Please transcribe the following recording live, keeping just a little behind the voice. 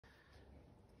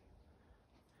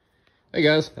Hey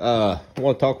guys, I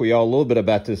want to talk with y'all a little bit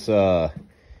about this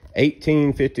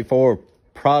 1854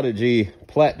 Prodigy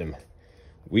Platinum.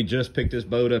 We just picked this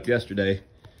boat up yesterday.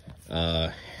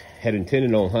 Had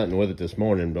intended on hunting with it this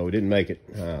morning, but we didn't make it.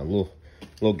 A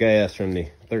little gas from the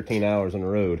 13 hours on the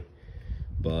road.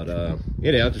 But I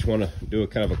just want to do a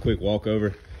kind of a quick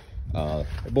walkover. The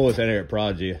boys out here at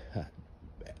Prodigy,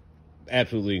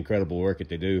 absolutely incredible work that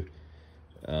they do.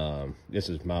 This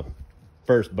is my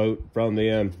first boat from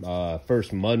them,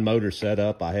 first mud motor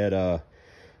setup. I had a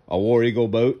War Eagle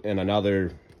boat and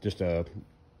another, just a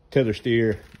tiller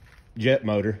steer jet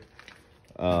motor,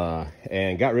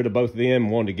 and got rid of both of them.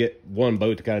 Wanted to get one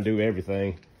boat to kind of do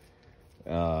everything,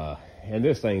 and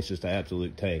this thing's just an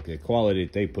absolute tank. The quality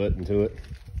that they put into it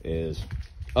is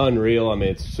unreal. I mean,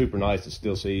 it's super nice to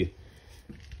still see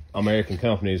American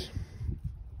companies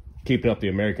keeping up the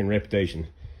American reputation.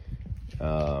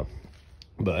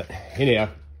 But anyhow,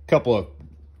 a couple of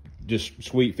just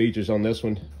sweet features on this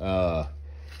one.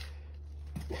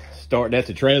 Starting at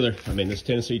the trailer. I mean, this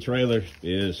Tennessee trailer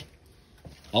is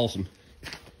awesome.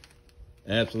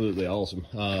 Absolutely awesome.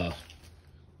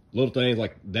 Little things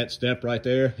like that step right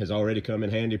there has already come in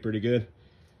handy pretty good.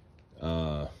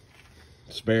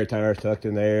 Spare tires tucked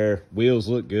in there. Wheels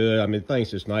look good. I mean, the thing's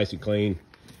just nice and clean.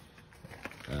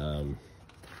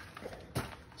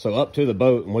 So up to the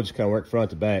boat, and we'll just kind of work front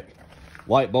to back.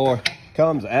 White bar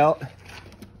comes out.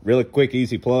 Really quick,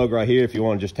 easy plug right here if you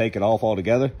want to just take it off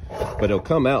altogether. But it'll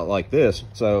come out like this,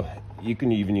 so you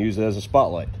can even use it as a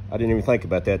spotlight. I didn't even think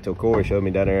about that till Corey showed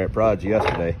me down there at Prodigy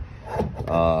yesterday.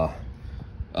 A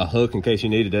hook in case you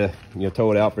needed to,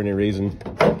 tow it out for any reason.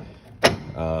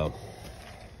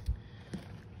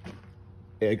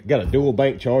 It got a dual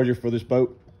bank charger for this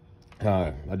boat.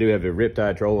 I do have a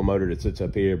riptide trolling motor that sits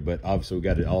up here, but obviously we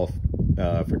got it off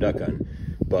for duck hunting.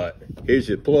 But here's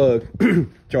your plug.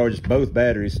 Charges both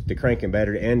batteries, the cranking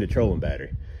battery and the trolling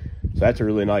battery. So that's a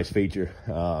really nice feature.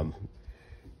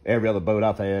 Every other boat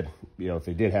I've had, if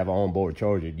it did have an onboard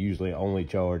charger, it usually only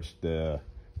charged the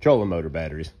trolling motor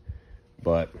batteries.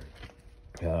 But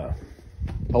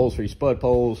poles for your spud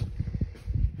poles.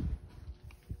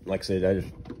 Like I said, I just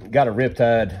got a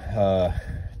riptide.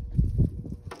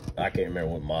 I can't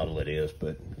remember what model it is,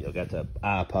 but got the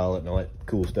iPilot and all that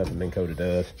cool stuff that Minn Kota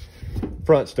does.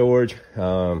 Front storage.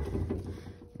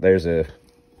 There's a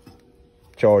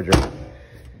charger,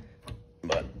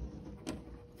 but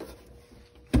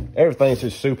everything's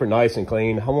just super nice and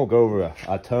clean. I won't go over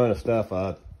a ton of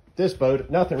stuff. This boat,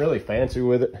 nothing really fancy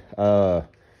with it that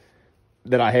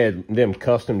I had them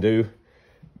custom do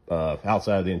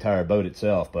outside of the entire boat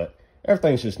itself, but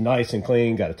everything's just nice and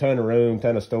clean. Got a ton of room,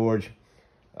 ton of storage.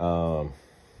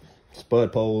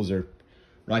 Spud poles are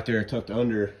right there tucked up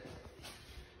under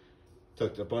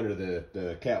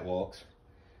the catwalks.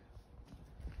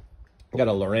 Got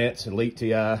a Lowrance Elite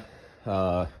TI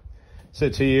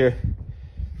sits here.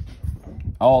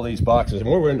 All these boxes, and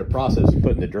we're in the process of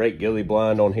putting the Drake Ghillie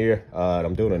Blind on here.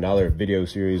 I'm doing another video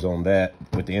series on that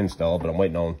with the install, but I'm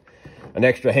waiting on an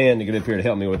extra hand to get up here to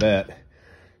help me with that.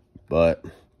 But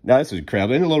no, this is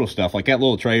incredible. And the little stuff, like that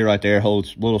little tray right there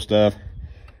holds little stuff.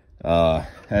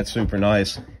 That's super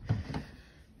nice.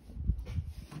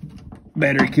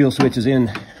 Battery kill switch is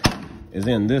in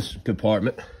this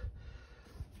compartment.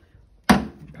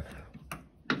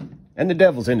 And the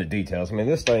devil's in the details. I mean,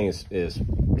 this thing is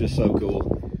just so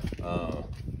cool.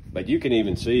 But you can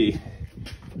even see,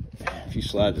 if you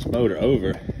slide this motor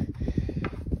over,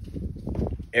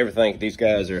 everything these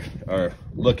guys are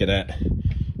looking at.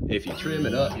 If you trim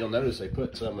it up, you'll notice they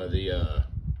put some of the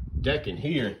deck in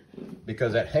here,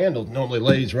 because that handle normally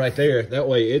lays right there. That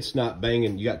way it's not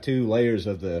banging. You got two layers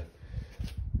of the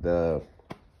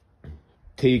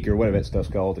teak or whatever that stuff's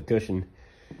called, the cushion.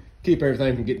 Keep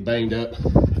everything from getting banged up.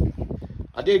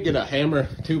 I did get a hammer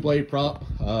 2-blade prop.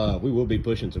 We will be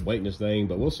pushing some weight in this thing,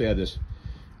 but we'll see how this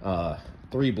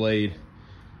 3-blade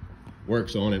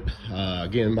works on it.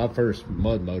 Again, my first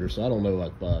mud motor, so I don't know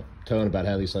a ton about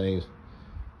how these things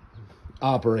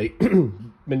operate.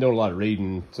 Been doing a lot of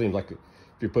reading. Seems like if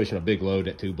you're pushing a big load,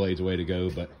 that 2 blades the way to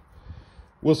go, but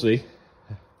we'll see.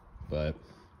 But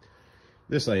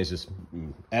this thing is just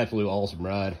absolute awesome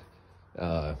ride.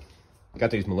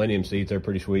 Got these Millennium seats, they're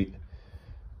pretty sweet.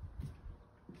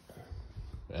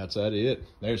 Outside it,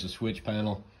 there's the switch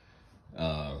panel.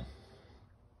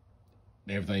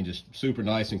 Everything just super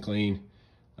nice and clean.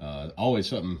 Always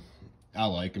something I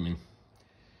like. I mean,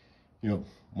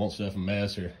 want stuff a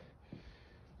mess or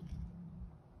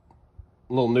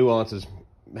little nuances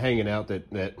hanging out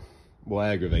that will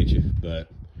aggravate you, but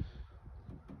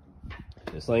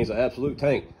this thing's an absolute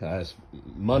tank. It's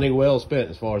money well spent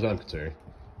as far as I'm concerned.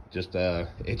 just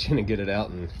itching to get it out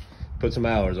and put some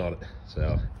hours on it.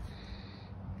 So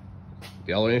if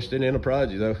y'all are interested in a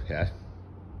Prodigy though, yeah,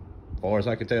 as far as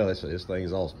I can tell, this thing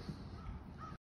is awesome.